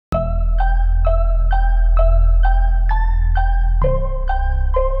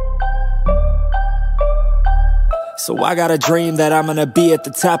So I got a dream that I'm gonna be at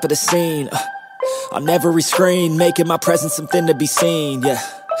the top of the scene, on every screen, making my presence something to be seen, yeah.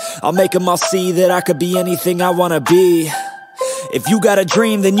 I'll make them all see that I could be anything I wanna be. If you got a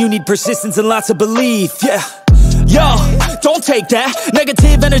dream, then you need persistence and lots of belief, yeah. Yo, don't take that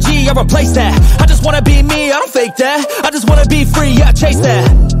negative energy, I replace that. I just wanna be me, I don't fake that. I just wanna be free, yeah, chase that.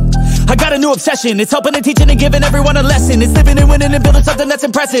 I got a new obsession, it's helping and teaching and giving everyone a lesson. It's living and winning and building something that's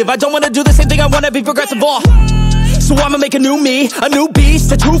impressive. I don't wanna do the same thing, I wanna be progressive, so I'ma make a new me, a new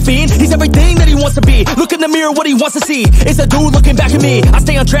beast, a true fiend. He's everything that he wants to be. Look in the mirror, what he wants to see is a dude looking back at me. I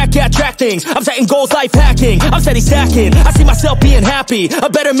stay on track, yeah, track things. I'm setting goals, life hacking. I'm steady stacking. I see myself being happy. A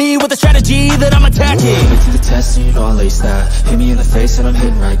better me with a strategy that I'm attacking. Put me through the test and you know I'll ace that. Hit me in the face and I'm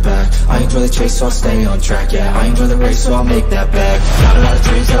hitting right back. I enjoy the chase so I'll stay on track, yeah. I enjoy the race so I'll make that bag. Got a lot of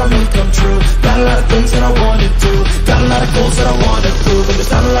dreams that I'll make come true. Got a lot of things that I wanna do. Got a lot of goals that I wanna prove. And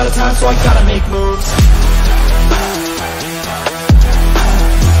there's not a lot of time so I gotta make moves.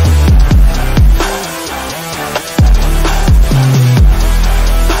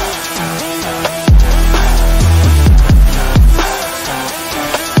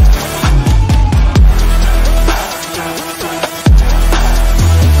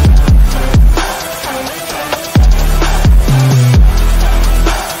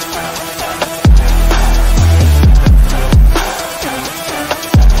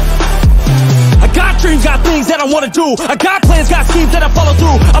 That I wanna do, I got plans, got schemes that I follow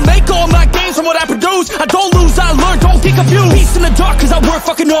through. I make all my gains from what I produce. I don't lose, I learn, don't get confused. Peace in the dark, cause I work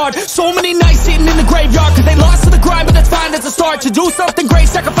fucking hard. So many nights sitting in the graveyard, cause they lost to the grind, but that's fine, that's a start. To do something great,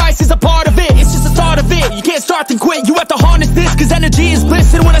 sacrifice is a part of it. It's just the start of it, you can't start then quit. You have to harness this, cause energy is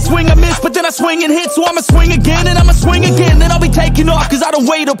bliss. And when I swing I miss, but then I swing and hit. So I'ma swing again, and I'ma swing again. Then I'll be taking off, cause I don't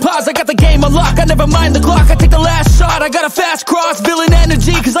wait or pause. I got the game unlocked, I never mind the clock. I take the last shot, I got a fast cross. Villain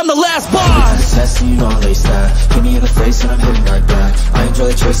energy, cause I'm the last boss. Test and you know I'll ace that. Hit me in the face and I'm hitting right back. I enjoy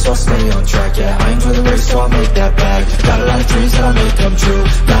the chase so I'll stay on track, yeah. I enjoy the race so I'll make that bag. Got a lot of dreams that I'll make come true.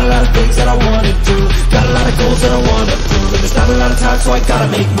 Got a lot of things that I wanna do. Got a lot of goals that I wanna prove. And there's not a lot of time so I gotta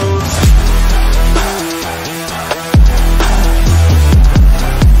make moves.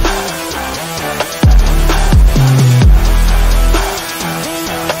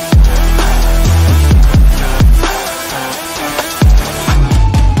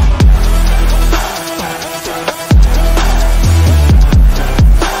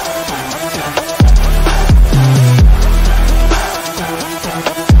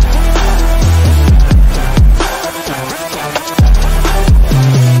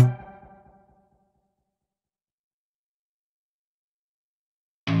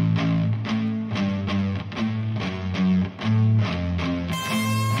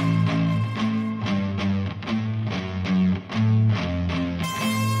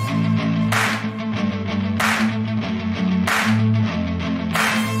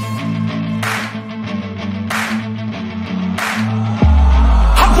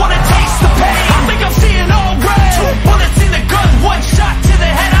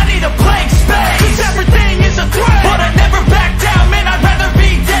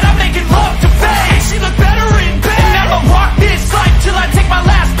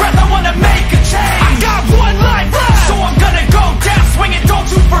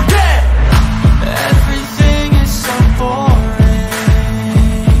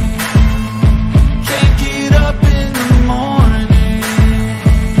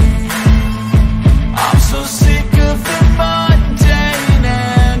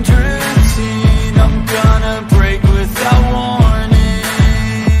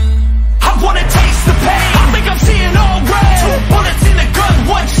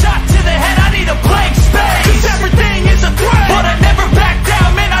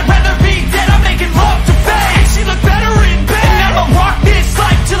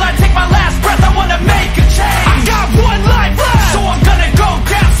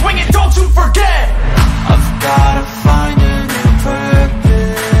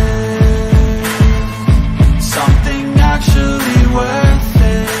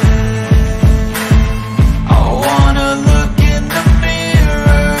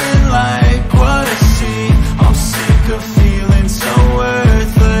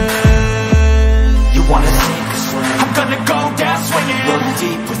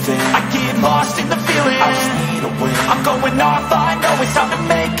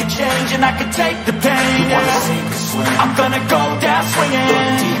 I'm gonna go down swinging.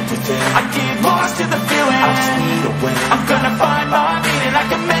 I get lost in the feeling. I just need a win. I'm gonna find my meaning. I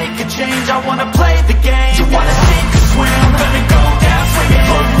can make a change. I wanna play the game. You wanna sink or swim? I'm gonna go down swinging.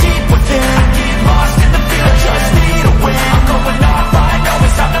 Look deep within. I get lost in the feeling. I just need a win. I'm going off. I know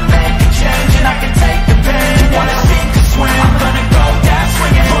it's time to make a change, and I can take the pain. You wanna see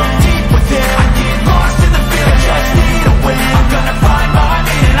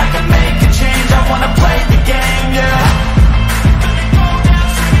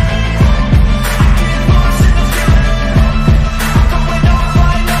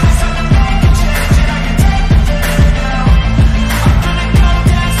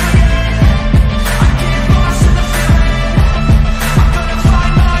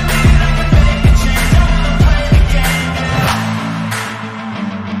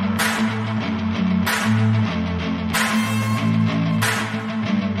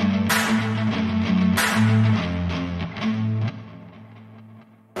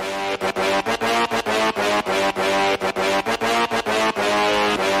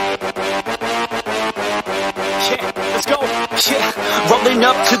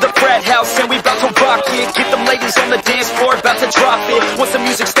the frat house and we bout to rock it. Get them ladies on the dance floor, about to drop it. Once the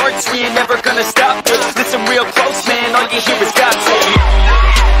music starts, we ain't never gonna stop it. Listen real close, man, all you hear is gossip.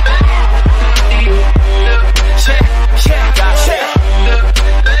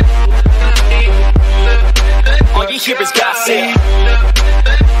 All you hear is gossip.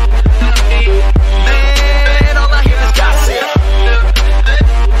 Man, all I hear is gossip.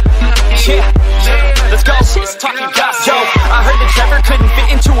 Let's go. Shit's talking gossip. Yo, I heard that Trevor couldn't fit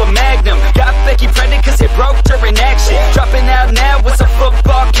into a Magnum. Got Becky pregnant cause it broke during action. Dropping out now was a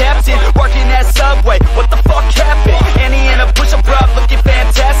football captain. Working at Subway, what the fuck happened? Annie in a push-up bra looking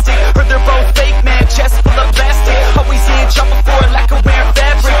fantastic. Heard they're both fake, man, chest full of plastic. Always in trouble for a lack of wearing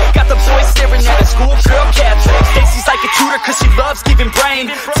fabric. Got the boys staring at a schoolgirl caption. Stacy's like a tutor cause she loves giving brain.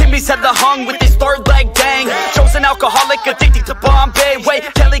 Timmy's had the hung with his third leg, dang. Joe's an alcoholic addicted to Bombay. Wait,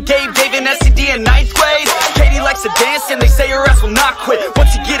 Kelly gave Dave an STD in 9th grade. Katie likes to dance and they say her ass will not quit.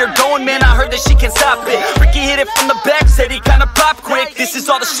 Once you get her going, man, I heard that she can't stop it. Ricky hit it from the back, said he kinda popped quick. This is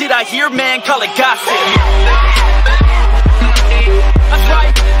all the shit I hear, man, call it gossip. That's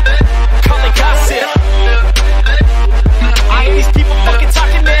right, call it gossip. I hear these people fucking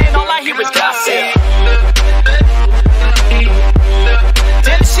talking, man, all I hear is gossip.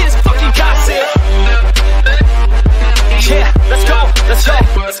 Damn, this shit is fucking gossip. Yeah, let's go, let's go,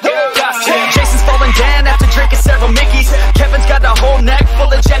 let's go, gossip. Jason's falling down after drinking several Mickeys. Kevin's got a whole neck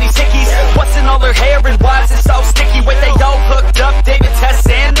full of Jenny's hickeys. What's in all her hair and why is it so sticky? Wait, they all hooked up, David, Tess,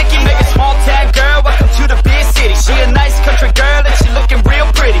 and Nikki. Make a small town girl, welcome to the big city. She a nice country girl and she looking real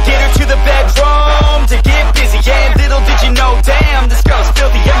pretty. Get her to the bedroom to get busy. Yeah, little did you know, damn, this girl's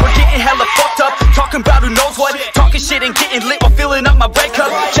filthy. And we're getting hella fucked up, talking about who knows what. Talking shit and getting lit while filling up my break cup.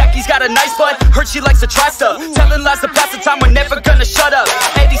 Jackie's got a nice butt, heard she likes to try stuff. Telling lies to pass the time, we're never gonna shut up.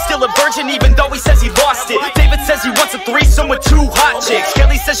 Eddie's still a virgin even though he says he lost it. David says he wants a threesome with 2 hot chicks.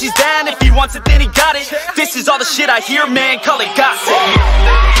 Kelly says she's down, if he wants it then he got it. This is all the shit I hear, man, call it gossip.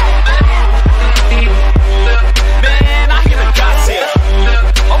 Man, I hear the gossip.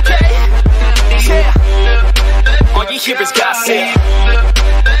 Okay, yeah, all you hear is gossip.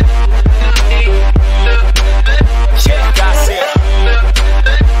 Yeah, gossip.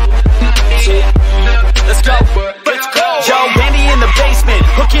 Yeah, let's go, let's go. Yo, Randy in the basement,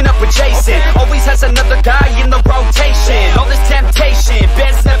 hooking up with Jason. Always has another guy in the rotation. All this temptation,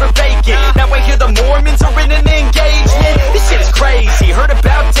 bed's never vacant. Now I hear the Mormons are in an engagement. This shit is crazy, heard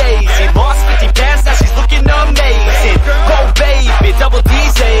about Daisy. Lost 50 pounds, now she's looking amazing. Oh baby, double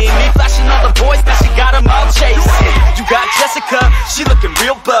D's me. Flashing all the boys, now she got them all chasing. You got Jessica, she looking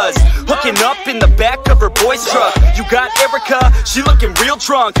real buzzed. Hooking up in the back of her boy's truck. You got Erica, she looking real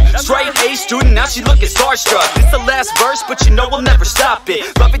drunk. Straight A student, now she looking starstruck. This the last verse, but you know we'll never stop it.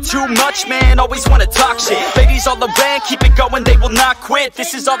 Love it too much, man, always wanna talk shit. Ladies all around, keep it going, they will not quit.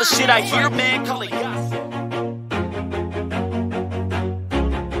 This is all the shit I hear, man, call it gossip.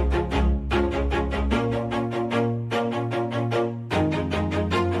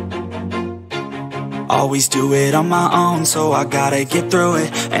 Always do it on my own, so I gotta get through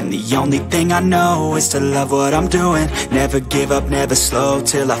it. And the only thing I know is to love what I'm doing. Never give up, never slow,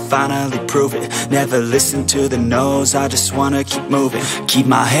 till I finally prove it. Never listen to the no's, I just wanna keep moving. Keep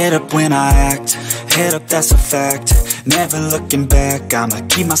my head up when I act, head up, that's a fact. Never looking back, I'ma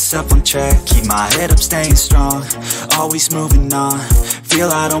keep myself on track. Keep my head up, staying strong, always moving on. Feel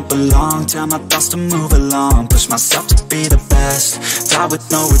I don't belong, tell my thoughts to move along. Push myself to be the best, die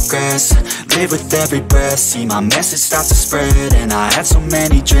with no regrets. Live with every breath, see my message start to spread. And I had so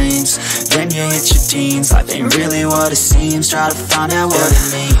many dreams, then you hit your teens. Life ain't really what it seems, try to find out what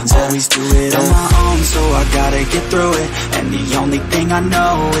it means. Always do it on my own, so I gotta get through it. And the only thing I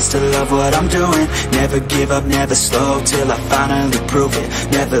know is to love what I'm doing. Never give up, never slow, till I finally prove it.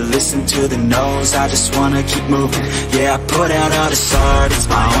 Never listen to the no's, I just wanna keep moving. Yeah, I put out all this art, it's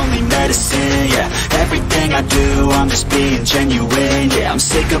my only medicine. Yeah, everything I do, I'm just being genuine. Yeah, I'm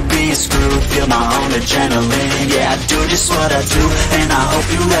sick of being screwed, feel my own adrenaline. Yeah, I do just what I do, and I hope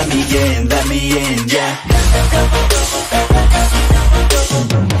you let me in, yeah.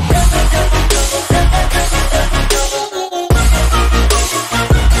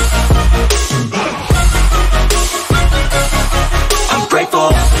 I'm grateful,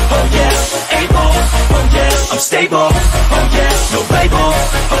 oh yeah, able, oh yeah, I'm stable, oh yeah, no label,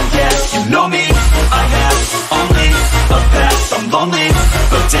 oh yeah, you know me, I have only a path, I'm lonely,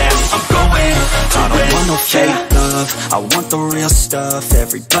 but damn, I'm going to win. I don't want no fake love, I want the real stuff,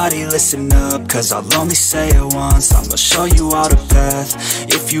 everybody listen up, cause I'll only say it once. I'm gonna show you all the path,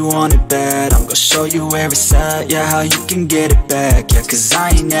 if you want it bad. I'm gonna show you where it's at, yeah, how you can get it back. Yeah, cause I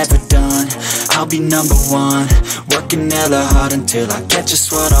ain't never done, I'll be number one. Working hella hard until I get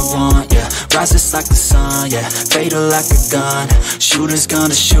just what I want, yeah. Rises like the sun, yeah, fatal like a gun. Shooters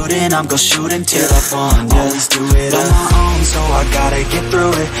gonna shoot and I'm gonna shoot until I fall, yeah. Always do it up